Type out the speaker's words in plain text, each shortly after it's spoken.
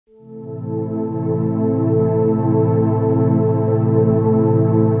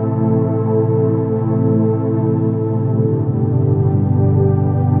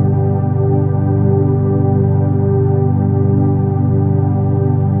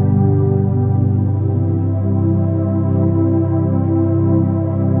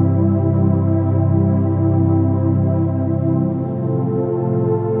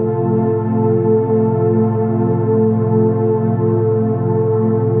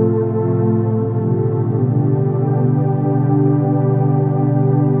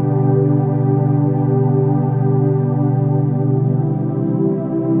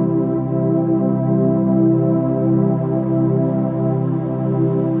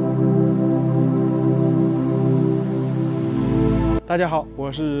大家好，我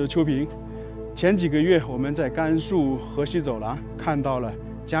是秋平。前几个月我们在甘肃河西走廊看到了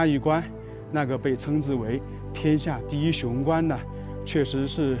嘉峪关，那个被称之为天下第一雄关呢，确实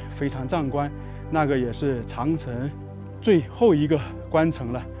是非常壮观。那个也是长城最后一个关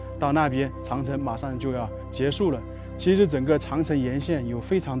城了，到那边长城马上就要结束了。其实整个长城沿线有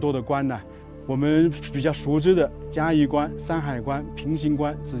非常多的关呢，我们比较熟知的嘉峪关、山海关、平型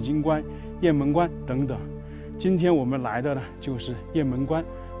关、紫荆关、雁门关等等。今天我们来的呢，就是雁门关，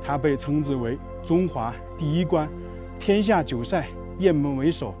它被称之为中华第一关，天下九塞，雁门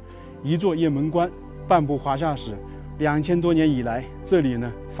为首，一座雁门关，半部华夏史。2000多年以来，这里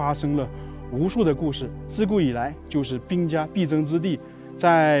呢发生了无数的故事。自古以来就是兵家必争之地。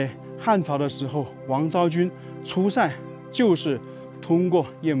在汉朝的时候，王昭君出塞就是通过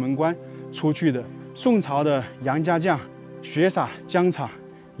雁门关出去的。宋朝的杨家将血洒疆场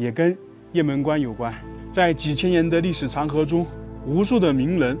也跟雁门关有关。在几千年的历史长河中，无数的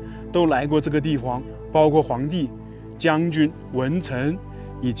名人都来过这个地方，包括皇帝、将军、文臣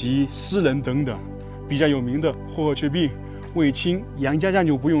以及诗人等等。比较有名的和秋平、卫青、杨家将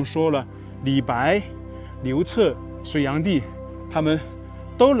就不用说了，李白、刘彻、隋炀帝，他们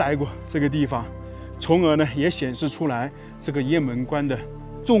都来过这个地方，从而呢也显示出来这个雁门关的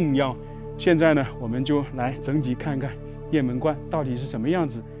重要。现在呢，我们就来整体看看雁门关到底是什么样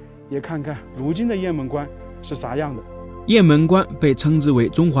子，也看看如今的雁门关是啥样的。雁门关被称之为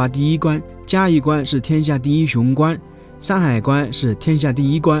中华第一关，嘉峪关是天下第一雄关，山海关是天下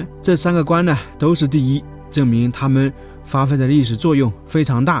第一关。这3个关呢都是第一，证明他们发挥的历史作用非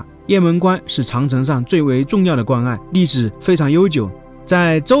常大。雁门关是长城上最为重要的关隘，历史非常悠久。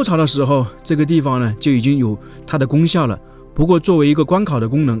在周朝的时候，这个地方呢就已经有它的功效了。不过作为一个关口的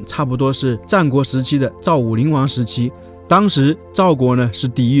功能，差不多是战国时期的赵武灵王时期。当时赵国呢是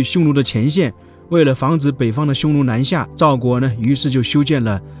抵御匈奴的前线，为了防止北方的匈奴南下，赵国呢于是就修建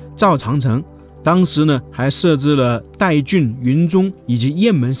了赵长城。当时呢还设置了代郡、云中以及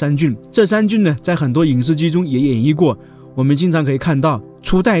雁门3郡。这3郡呢在很多影视剧中也演绎过，我们经常可以看到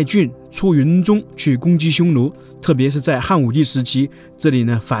出代郡、出云中去攻击匈奴，特别是在汉武帝时期，这里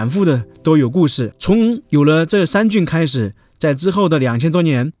呢反复的都有故事。从有了这3郡开始，在之后的2000多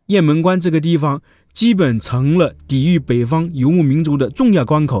年，雁门关这个地方基本成了抵御北方游牧民族的重要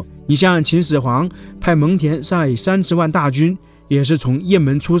关口。你像秦始皇派蒙恬率30万大军，也是从雁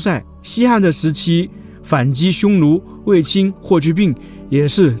门出塞。西汉的时期反击匈奴，卫青、霍去病也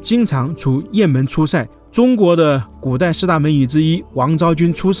是经常从雁门出塞。中国的古代4大名儒之一王昭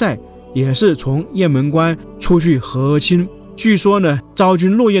君出塞，也是从雁门关出去和亲。据说呢，昭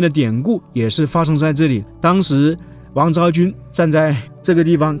君落雁的典故也是发生在这里。当时王昭君站在这个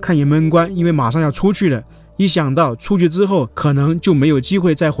地方看雁门关，因为马上要出去了，一想到出去之后可能就没有机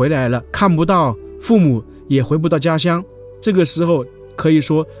会再回来了，看不到父母，也回不到家乡。这个时候可以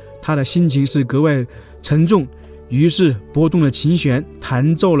说他的心情是格外沉重，于是拨动了琴弦，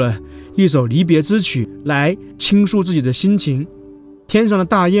弹奏了一首离别之曲来倾诉自己的心情。天上的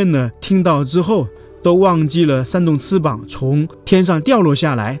大雁呢，听到之后都忘记了扇动翅膀，从天上掉落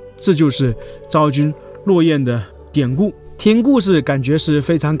下来。这就是昭君落雁的典故。听故事感觉是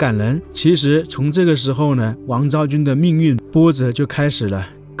非常感人，其实从这个时候呢，王昭君的命运波折就开始了。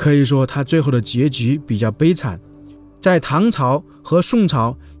可以说她最后的结局比较悲惨。在唐朝和宋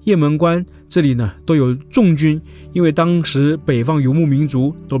朝，雁门关这里呢都有重军，因为当时北方游牧民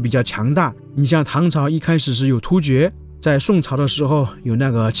族都比较强大。你像唐朝一开始是有突厥，在宋朝的时候有那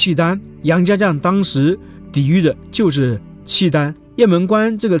个契丹，杨家将当时抵御的就是契丹。雁门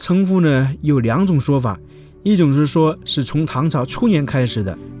关这个称呼呢有2种说法，一种是说是从唐朝初年开始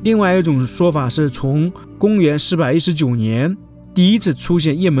的，另外一种说法是从公元419年第一次出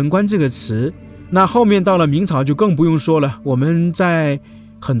现雁门关这个词。那后面到了明朝就更不用说了，我们在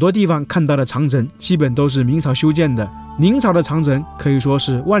很多地方看到的长城基本都是明朝修建的。明朝的长城可以说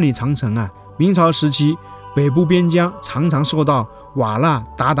是万里长城啊。明朝时期北部边疆常常受到瓦剌、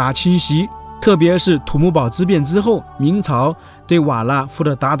鞑靼侵袭，特别是土木堡之变之后，明朝对瓦剌或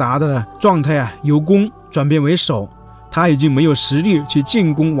者鞑靼的状态由攻转变为守，他已经没有实力去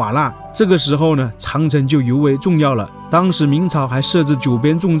进攻瓦剌。这个时候呢，长城就尤为重要了。当时明朝还设置9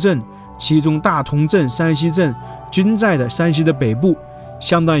边重镇，其中大同镇、山西镇均在的山西的北部，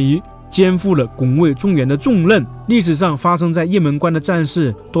相当于肩负了拱卫中原的重任。历史上发生在雁门关的战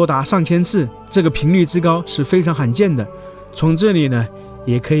事多达上千次，这个频率之高是非常罕见的。从这里呢，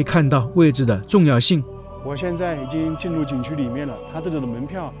也可以看到位置的重要性。我现在已经进入景区里面了，它这里的门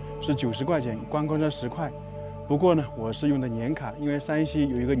票是90块钱，观光车10块。不过呢，我是用的年卡，因为山西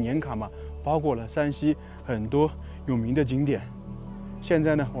有一个年卡嘛，包括了山西很多有名的景点。现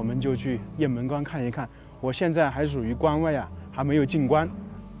在呢，我们就去雁门关看一看。我现在还属于关外啊，还没有进关。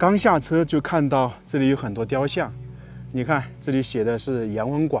刚下车就看到这里有很多雕像，你看这里写的是杨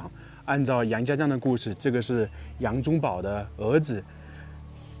文广，按照杨家将的故事，这个是杨宗保的儿子。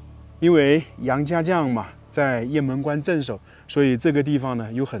因为杨家将嘛，在雁门关镇守，所以这个地方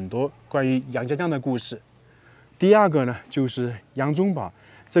呢有很多关于杨家将的故事。第二个呢就是杨宗保，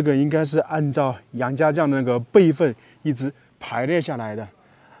这个应该是按照杨家将那个辈分一直排列下来的。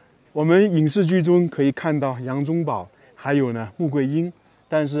我们影视剧中可以看到杨宗保，还有呢穆桂英，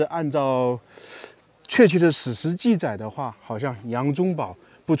但是按照确切的史实记载的话，好像杨宗保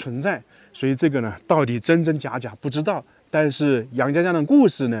不存在，所以这个呢到底真真假假不知道。但是杨家将的故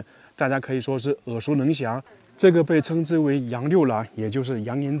事呢，大家可以说是耳熟能详。这个被称之为杨六郎，也就是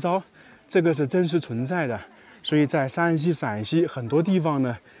杨延昭，这个是真实存在的。所以在山西、陕西很多地方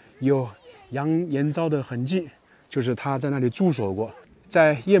呢，有杨延昭的痕迹，就是他在那里驻守过。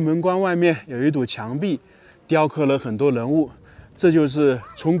在雁门关外面有一堵墙壁，雕刻了很多人物，这就是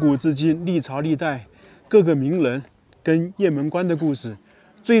从古至今历朝历代各个名人跟雁门关的故事。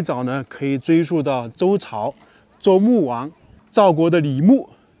最早呢，可以追溯到周朝，周穆王，赵国的李牧、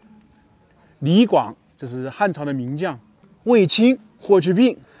李广，这是汉朝的名将，卫青、霍去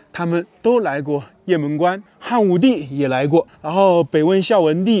病，他们都来过雁门关。汉武帝也来过，然后北魏孝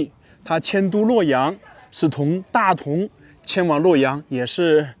文帝他迁都洛阳，是从大同迁往洛阳，也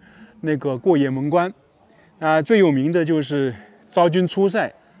是那个过雁门关。最有名的就是昭君出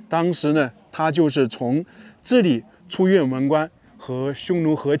塞，当时呢他就是从这里出雁门关和匈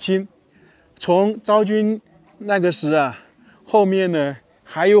奴和亲。从昭君那个时后面呢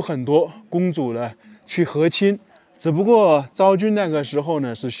还有很多公主呢去和亲，只不过昭君那个时候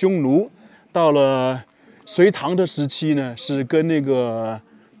呢是匈奴，到了隋唐的时期呢是跟那个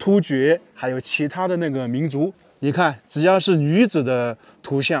突厥还有其他的那个民族。你看，只要是女子的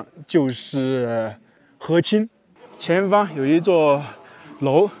图像就是和亲。前方有一座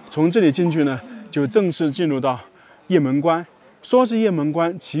楼，从这里进去呢就正式进入到雁门关。说是雁门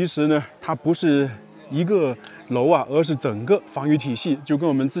关，其实呢它不是一个楼而是整个防御体系，就跟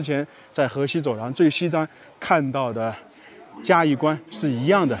我们之前在河西走廊最西端看到的嘉峪关是一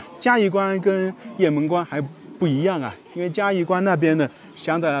样的。嘉峪关跟雁门关还不一样因为嘉峪关那边呢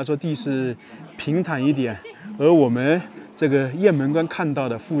相对来说地势平坦一点，而我们这个雁门关看到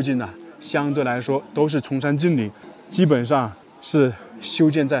的附近相对来说都是崇山峻岭，基本上是修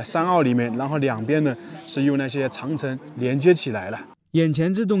建在山坳里面，然后两边呢是用那些长城连接起来了。眼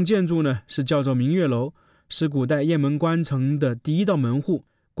前这栋建筑呢是叫做明月楼，是古代雁门关城的第一道门户，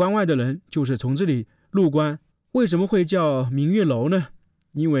关外的人就是从这里入关。为什么会叫明月楼呢？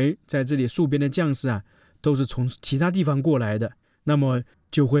因为在这里戍边的将士都是从其他地方过来的，那么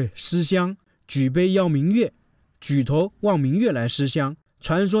就会思乡，举杯邀明月，举头望明月来思乡。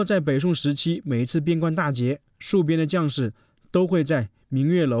传说在北宋时期，每次边关大捷，戍边的将士都会在明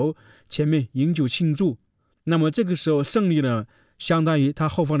月楼前面饮酒庆祝。那么这个时候胜利了，相当于他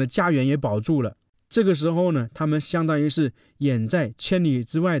后方的家园也保住了。这个时候呢，他们相当于是远在千里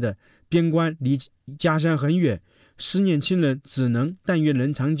之外的边关，离家乡很远，思念亲人，只能但愿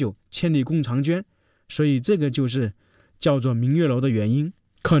人长久，千里共婵娟。所以这个就是叫做明月楼的原因，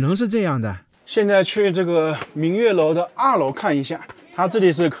可能是这样的。现在去这个明月楼的2楼看一下，它这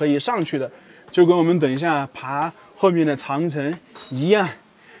里是可以上去的，就跟我们等一下爬后面的长城一样。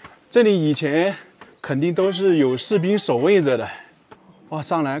这里以前肯定都是有士兵守卫着的。哇，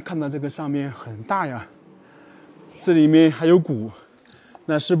上来看到这个上面很大呀，这里面还有鼓，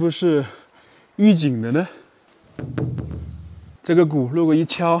那是不是预警的呢？这个鼓如果一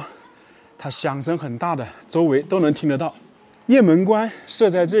敲，它响声很大的，周围都能听得到。雁门关设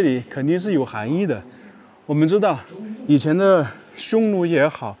在这里肯定是有含义的。我们知道以前的匈奴也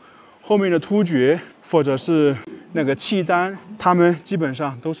好，后面的突厥或者是那个契丹，他们基本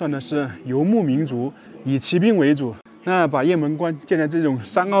上都算的是游牧民族，以骑兵为主。那把雁门关建在这种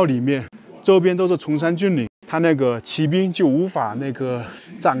山坳里面，周边都是崇山峻岭，他那个骑兵就无法那个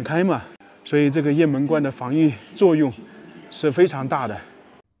展开嘛，所以这个雁门关的防御作用是非常大的。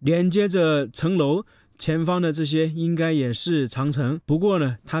连接着城楼前方的这些应该也是长城，不过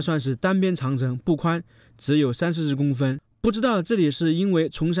呢它算是单边长城，不宽，只有30-40公分。不知道这里是因为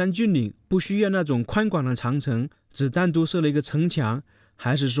崇山峻岭不需要那种宽广的长城，只单独设了一个城墙，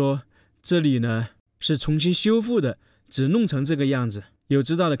还是说这里呢是重新修复的，只弄成这个样子？有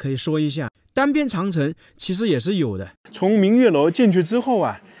知道的可以说一下。单边长城其实也是有的。从明月楼进去之后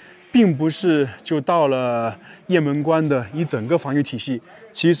并不是就到了雁门关的一整个防御体系，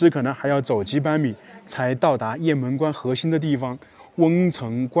其实可能还要走几百米才到达雁门关核心的地方，翁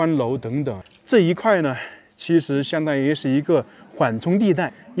城、关楼等等。这一块呢，其实相当于是一个缓冲地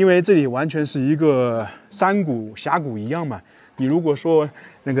带，因为这里完全是一个山谷、峡谷一样嘛，你如果说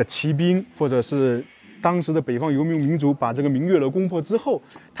那个骑兵或者是当时的北方游牧民族把这个明月楼攻破之后，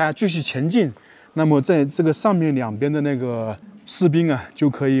他要继续前进，那么在这个上面两边的那个士兵啊，就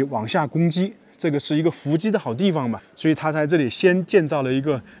可以往下攻击。这个是一个伏击的好地方嘛，所以他在这里先建造了一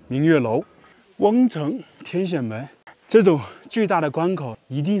个明月楼。翁城、天险门这种巨大的关口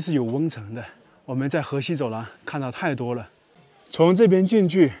一定是有翁城的，我们在河西走廊看到太多了。从这边进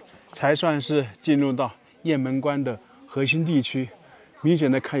去才算是进入到雁门关的核心地区，明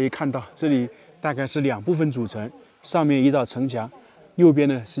显的可以看到这里大概是2部分组成，上面一道城墙，右边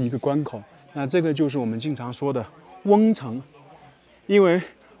呢是一个关口。那这个就是我们经常说的翁城，因为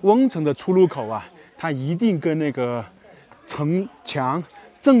翁城的出入口啊，它一定跟那个城墙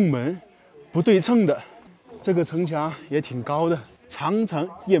正门不对称的。这个城墙也挺高的。长城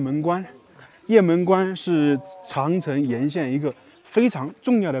雁门关，雁门关是长城沿线一个非常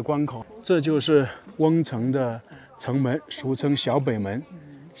重要的关口。这就是翁城的城门，俗称小北门。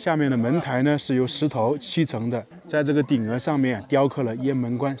下面的门台呢是由石头砌成的，在这个顶额上面雕刻了雁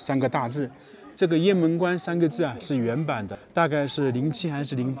门关3个大字。这个雁门关3个字啊是原版的，大概是07还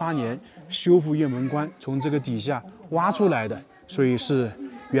是08年修复雁门关，从这个底下挖出来的，所以是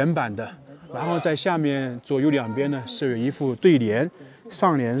原版的。然后在下面左右两边呢是有一副对联，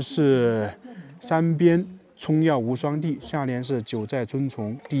上联是三边冲要无双地，下联是久在遵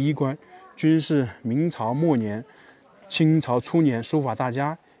从第一关，均是明朝末年、清朝初年书法大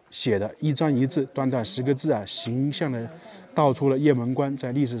家写的，一砖一字，短短10个字啊，形象的道出了雁门关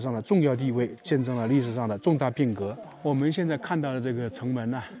在历史上的重要地位，见证了历史上的重大变革。我们现在看到的这个城门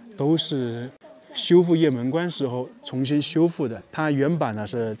呢，都是修复雁门关时候重新修复的。它原版呢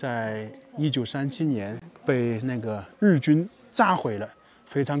是在1937年被那个日军炸毁了，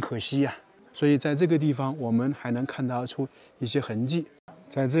非常可惜呀。所以在这个地方，我们还能看到出一些痕迹。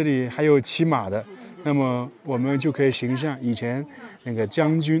在这里还有骑马的，那么我们就可以形象以前那个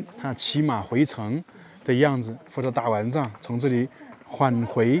将军他骑马回城的样子，或者打完仗从这里返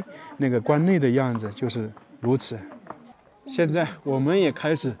回那个关内的样子，就是如此。现在我们也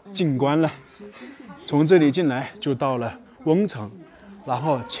开始进关了，从这里进来就到了翁城，然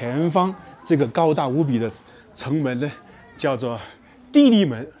后前方这个高大无比的城门呢，叫做地利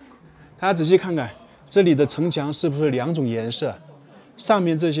门。大家仔细看看，这里的城墙是不是2种颜色？上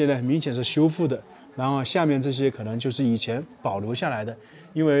面这些呢，明显是修复的，然后下面这些可能就是以前保留下来的，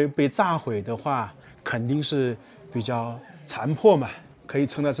因为被炸毁的话，肯定是比较残破嘛，可以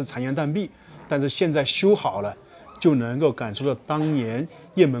称它是残垣断壁。但是现在修好了，就能够感受到当年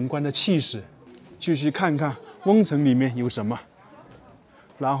雁门关的气势。继续看看翁城里面有什么，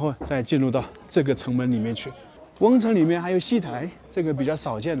然后再进入到这个城门里面去。翁城里面还有戏台，这个比较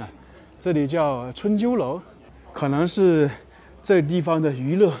少见了，这里叫春秋楼，可能是这地方的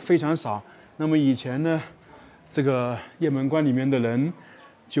娱乐非常少。那么以前呢，这个雁门关里面的人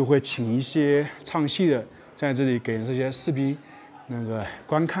就会请一些唱戏的，在这里给这些士兵那个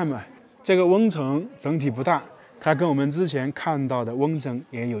观看嘛。这个翁城整体不大，它跟我们之前看到的翁城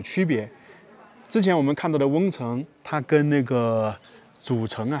也有区别。之前我们看到的翁城，它跟那个主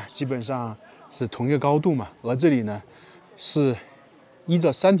城啊基本上是同一个高度嘛，而这里呢是依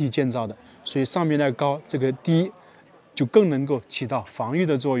照山体建造的，所以上面那个高，这个低，就更能够起到防御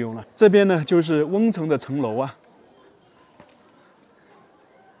的作用了。这边呢就是翁城的城楼啊，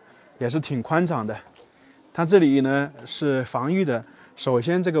也是挺宽敞的。它这里呢是防御的，首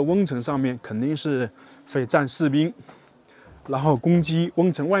先这个翁城上面肯定是会站士兵，然后攻击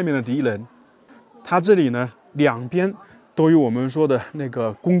翁城外面的敌人。它这里呢两边都有我们说的那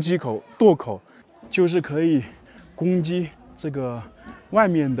个攻击口、垛口，就是可以攻击这个外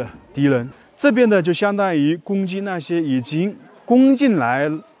面的敌人。这边呢就相当于攻击那些已经攻进来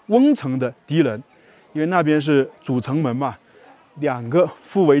翁城的敌人，因为那边是主城门嘛，2个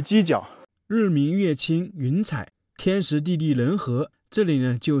互为犄角。日明月清云彩，天时地利人和，这里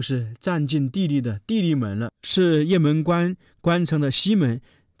呢就是占尽地利的地利门了，是雁门关关城的西门。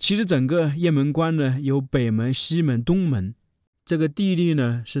其实整个雁门关呢有北门、西门、东门。这个地利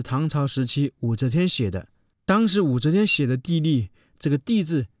呢是唐朝时期武则天写的，当时武则天写的地利，这个地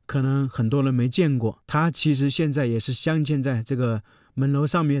字可能很多人没见过，它其实现在也是镶嵌在这个门楼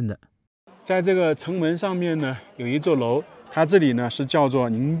上面的。在这个城门上面呢有一座楼，它这里呢是叫做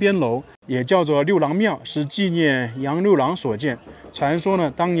宁边楼，也叫做六郎庙，是纪念杨六郎所建。传说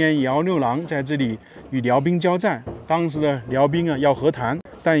呢，当年杨六郎在这里与辽兵交战，当时的辽兵啊要和谈，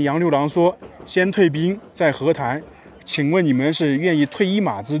但杨六郎说先退兵再和谈，请问你们是愿意退1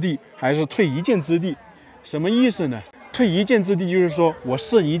马之地，还是退1箭之地？什么意思呢？退1箭之地就是说我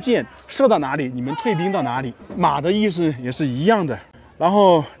射1箭射到哪里，你们退兵到哪里。马的意思也是一样的。然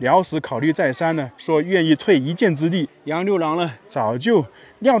后辽史考虑再三呢，说愿意退一箭之地。杨六郎呢早就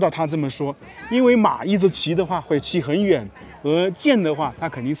料到他这么说，因为马一直骑的话会骑很远，而箭的话他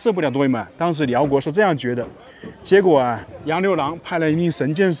肯定射不了多远嘛。当时辽国是这样觉得，结果啊，杨六郎派了一名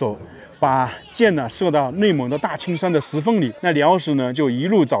神箭手，把箭呢射到内蒙的大青山的石缝里。那辽史呢就一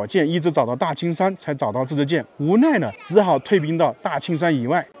路找箭，一直找到大青山才找到这支箭。无奈呢，只好退兵到大青山以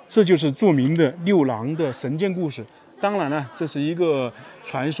外。这就是著名的六郎的神箭故事。当然了，这是一个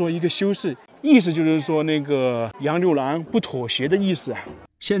传说，一个修饰，意思就是说那个杨六郎不妥协的意思啊。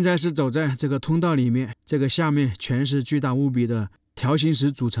现在是走在这个通道里面，这个下面全是巨大无比的条形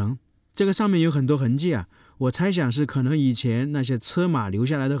石组成，这个上面有很多痕迹啊。我猜想是可能以前那些车马留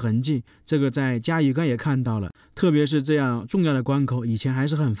下来的痕迹，这个在嘉峪关也看到了，特别是这样重要的关口，以前还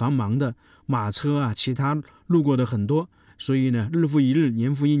是很繁忙的，马车啊，其他路过的很多，所以呢，日复一日，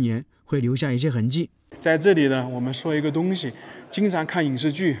年复一年，会留下一些痕迹。在这里呢，我们说一个东西，经常看影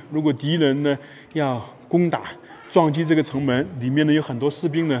视剧，如果敌人呢要攻打、撞击这个城门，里面呢有很多士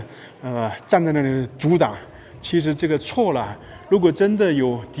兵呢，站在那里阻挡。其实这个错了。如果真的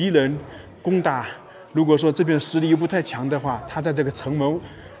有敌人攻打，如果说这边实力又不太强的话，他在这个城门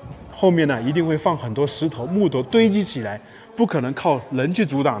后面呢，一定会放很多石头、木头堆积起来，不可能靠人去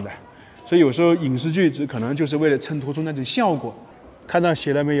阻挡的。所以有时候影视剧只可能就是为了衬托出那种效果。看到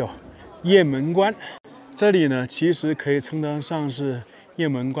写了没有？雁门关。这里呢，其实可以称得上是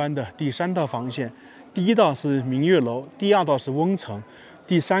雁门关的第3道防线。第1道是明月楼，第2道是翁城，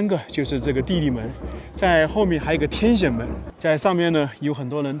第3个就是这个地利门，在后面还有一个天险门，在上面呢有很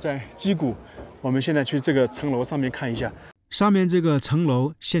多人在击鼓。我们现在去这个城楼上面看一下，上面这个城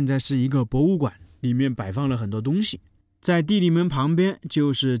楼现在是一个博物馆，里面摆放了很多东西。在地利门旁边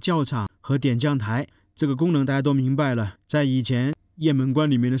就是教场和点将台，这个功能大家都明白了。在以前雁门关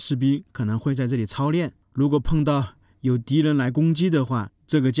里面的士兵可能会在这里操练，如果碰到有敌人来攻击的话，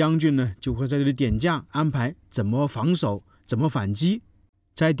这个将军呢就会在这里点将，安排怎么防守，怎么反击。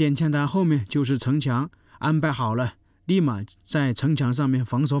在点将台后面就是城墙，安排好了，立马在城墙上面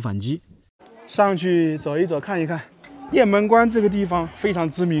防守反击。上去走一走，看一看。雁门关这个地方非常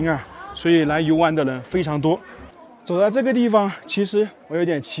知名啊，所以来游玩的人非常多。走到这个地方，其实我有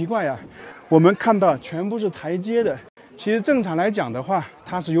点奇怪啊，我们看到全部是台阶的。其实正常来讲的话，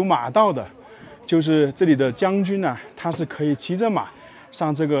它是有马道的，就是这里的将军啊，他是可以骑着马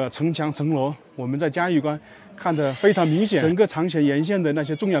上这个城墙城楼。我们在嘉峪关看得非常明显，整个长险沿线的那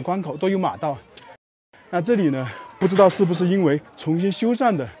些重要关口都有马道。那这里呢，不知道是不是因为重新修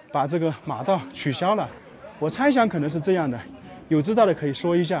缮的，把这个马道取消了。我猜想可能是这样的，有知道的可以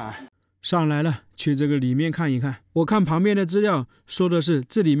说一下啊。上来了，去这个里面看一看。我看旁边的资料说的是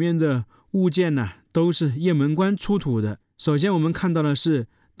这里面的物件呢，都是雁门关出土的。首先我们看到的是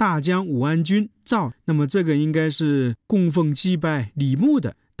大将武安君造，那么这个应该是供奉祭拜李牧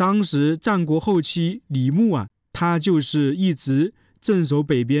的。当时战国后期，李牧啊，他就是一直镇守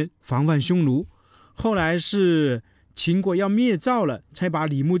北边，防范匈奴。后来是秦国要灭赵了，才把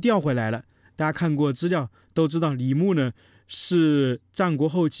李牧调回来了。大家看过资料都知道，李牧呢是战国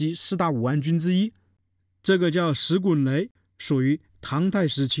后期4大武安君之一。这个叫石滚雷，属于唐代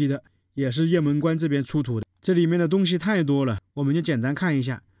时期的，也是雁门关这边出土的。这里面的东西太多了，我们就简单看一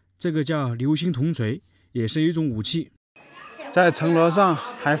下。这个叫流星铜锤，也是一种武器。在城楼上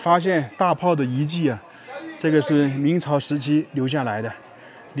还发现大炮的遗迹啊，这个是明朝时期留下来的，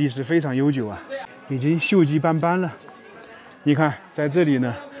历史非常悠久啊，已经锈迹斑斑了。你看，在这里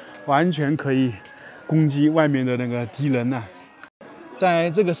呢，完全可以攻击外面的那个敌人呐。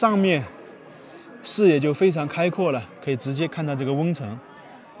在这个上面，视野就非常开阔了，可以直接看到这个翁城。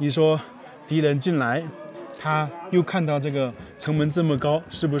你说敌人进来，他又看到这个城门这么高，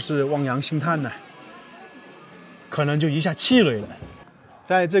是不是望洋兴叹呢？可能就一下气馁了。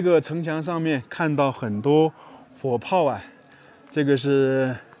在这个城墙上面看到很多火炮啊，这个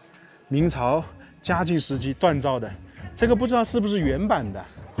是明朝嘉靖时期锻造的，这个不知道是不是原版的。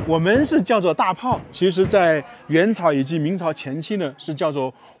我们是叫做大炮，其实在元朝以及明朝前期呢是叫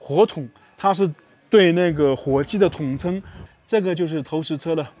做火筒，它是对那个火器的统称。这个就是投石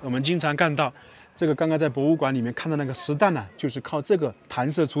车了，我们经常看到。这个刚刚在博物馆里面看到那个石弹呢，就是靠这个弹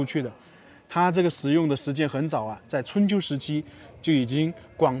射出去的。它这个使用的时间很早啊，在春秋时期就已经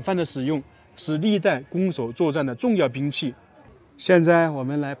广泛的使用，是历代攻守作战的重要兵器。现在我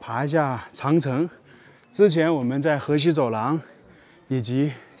们来爬一下长城。之前我们在河西走廊以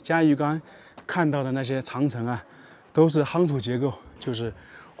及嘉峪关看到的那些长城啊，都是夯土结构，就是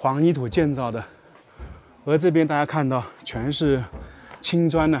黄泥土建造的。而这边大家看到全是青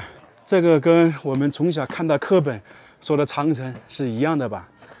砖呢，这个跟我们从小看到课本说的长城是一样的吧？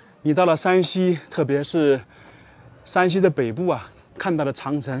你到了山西，特别是山西的北部啊，看到的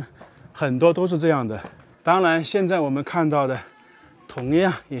长城，很多都是这样的。当然，现在我们看到的同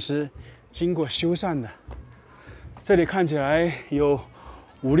样也是经过修缮的。这里看起来有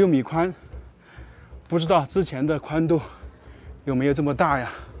5、6米宽，不知道之前的宽度有没有这么大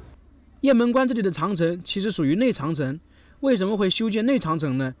呀？雁门关这里的长城其实属于内长城，为什么会修建内长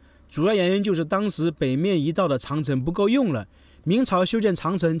城呢？主要原因就是当时北面一道的长城不够用了。明朝修建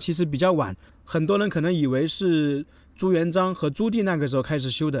长城其实比较晚，很多人可能以为是朱元璋和朱棣那个时候开始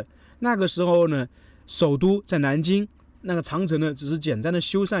修的。那个时候呢，首都在南京，那个长城呢只是简单的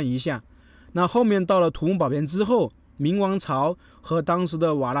修缮一下。那后面到了土木堡变之后，明王朝和当时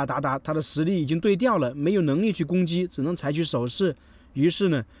的瓦剌达达，他的实力已经对调了，没有能力去攻击，只能采取守势。于是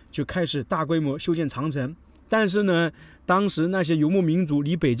呢，就开始大规模修建长城。但是呢，当时那些游牧民族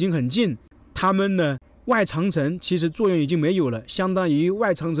离北京很近，他们呢外长城其实作用已经没有了，相当于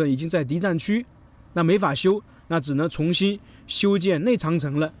外长城已经在敌占区，那没法修，那只能重新修建内长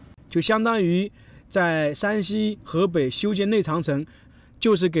城了。就相当于在山西、河北修建内长城，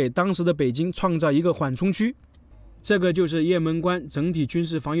就是给当时的北京创造一个缓冲区。这个就是雁门关整体军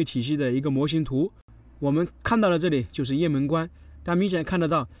事防御体系的一个模型图。我们看到的这里就是雁门关，但明显看得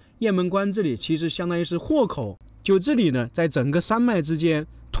到雁门关这里其实相当于是豁口，就这里呢，在整个山脉之间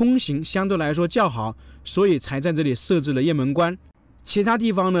通行相对来说较好，所以才在这里设置了雁门关。其他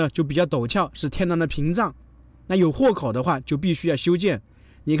地方呢就比较陡峭，是天然的屏障。那有豁口的话，就必须要修建。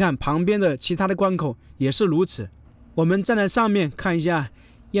你看旁边的其他的关口也是如此。我们站在上面看一下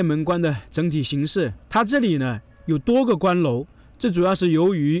雁门关的整体形势，它这里呢有多个关楼，这主要是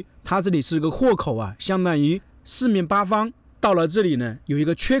由于它这里是个豁口啊，相当于四面八方到了这里呢有一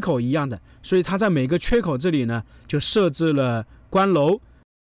个缺口一样的，所以它在每个缺口这里呢就设置了关楼。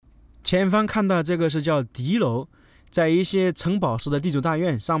前方看到这个是叫敌楼，在一些城堡式的地主大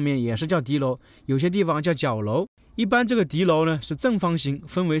院上面也是叫敌楼，有些地方叫角楼。一般这个敌楼呢是正方形，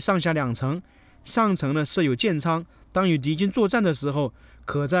分为上下2层，上层呢设有箭仓，当与敌军作战的时候，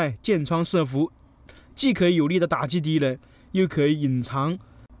可在箭窗设伏，既可以有力的打击敌人，又可以隐藏，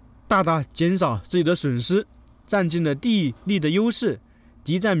大大减少自己的损失，占尽了地利的优势。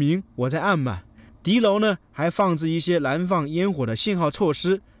敌在明，我在暗嘛。敌楼呢还放置一些燃放烟火的信号措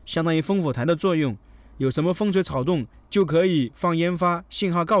施，相当于烽火台的作用，有什么风吹草动就可以放烟发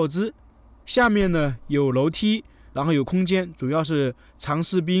信号告知。下面呢有楼梯，然后有空间，主要是藏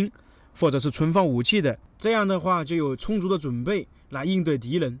士兵或者是存放武器的，这样的话就有充足的准备来应对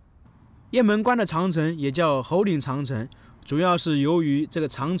敌人。雁门关的长城也叫猴岭长城，主要是由于这个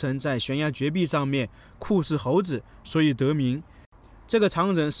长城在悬崖绝壁上面酷似猴子，所以得名。这个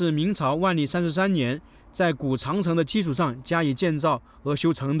长城是明朝万历33年在古长城的基础上加以建造而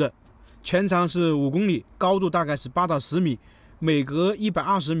修成的，全长是5公里，高度大概是8到10米，每隔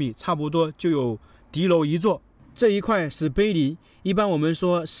120米差不多就有敌楼一座。这一块是碑林，一般我们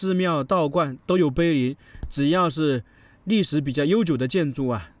说寺庙道观都有碑林，只要是历史比较悠久的建筑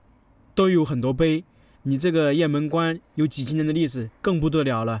啊，都有很多碑。你这个雁门关有几千年的历史，更不得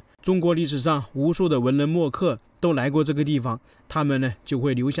了了。中国历史上无数的文人墨客都来过这个地方，他们呢就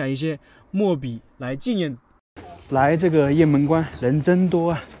会留下一些墨笔来纪念。来这个雁门关人真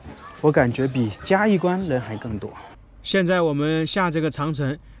多啊，我感觉比嘉峪关人还更多。现在我们下这个长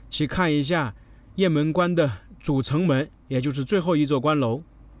城去看一下雁门关的主城门，也就是最后一座关楼。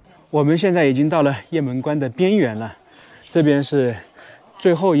我们现在已经到了雁门关的边缘了，这边是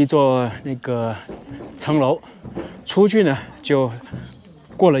最后一座那个城楼，出去呢就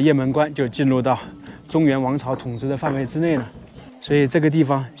过了雁门关，就进入到中原王朝统治的范围之内了。所以这个地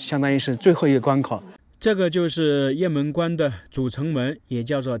方相当于是最后一个关口。这个就是雁门关的主城门，也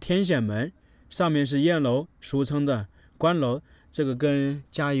叫做天显门，上面是雁楼，俗称的关楼，这个跟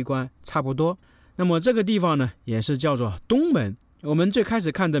嘉峪关差不多。那么这个地方呢也是叫做东门。我们最开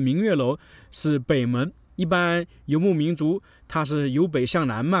始看的明月楼是北门，一般游牧民族它是由北向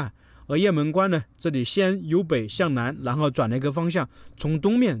南嘛，而雁门关呢这里先由北向南，然后转了一个方向从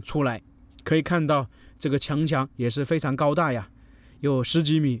东面出来，可以看到这个城墙也是非常高大呀，有10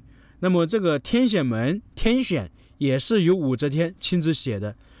几米。那么这个天显门，天显也是由武则天亲自写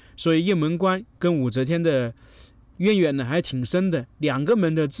的，所以雁门关跟武则天的渊源呢还挺深的，2个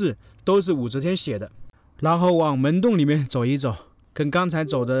门的字都是武则天写的。然后往门洞里面走一走，跟刚才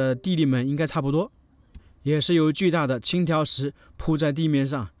走的地利门应该差不多，也是由巨大的青条石铺在地面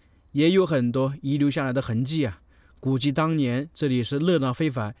上，也有很多遗留下来的痕迹啊。估计当年这里是热闹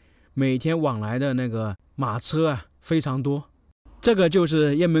非凡，每天往来的那个马车啊非常多。这个就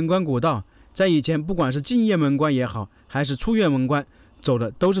是雁门关古道，在以前不管是进雁门关也好，还是出雁门关，走的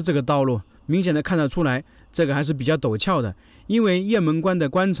都是这个道路。明显的看得出来，这个还是比较陡峭的，因为雁门关的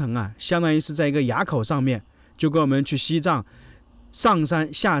关城啊，相当于是在一个垭口上面，就跟我们去西藏上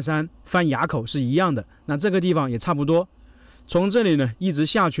山下山翻垭口是一样的，那这个地方也差不多。从这里呢一直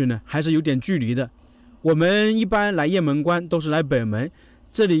下去呢还是有点距离的。我们一般来雁门关都是来北门，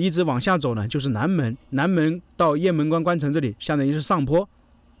这里一直往下走呢就是南门，南门到雁门关关城这里相当于是上坡，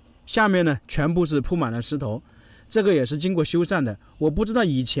下面呢全部是铺满了石头，这个也是经过修缮的。我不知道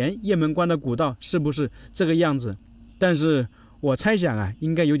以前雁门关的古道是不是这个样子，但是我猜想啊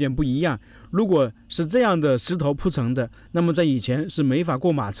应该有点不一样。如果是这样的石头铺成的，那么在以前是没法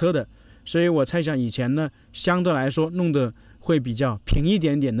过马车的，所以我猜想以前呢相对来说弄得会比较平一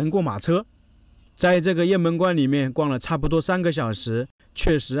点点，能过马车。在这个雁门关里面逛了差不多3个小时，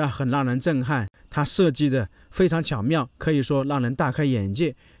确实啊很让人震撼，它设计的非常巧妙，可以说让人大开眼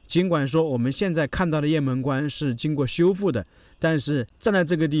界。尽管说我们现在看到的雁门关是经过修复的，但是站在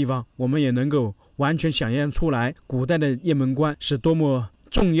这个地方我们也能够完全想象出来古代的雁门关是多么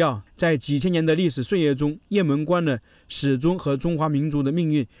重要。在几千年的历史岁月中，雁门关呢始终和中华民族的命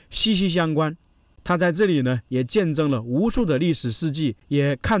运息息相关。它在这里呢也见证了无数的历史事迹，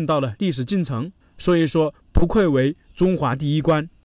也看到了历史进程，所以说不愧为中华第一关。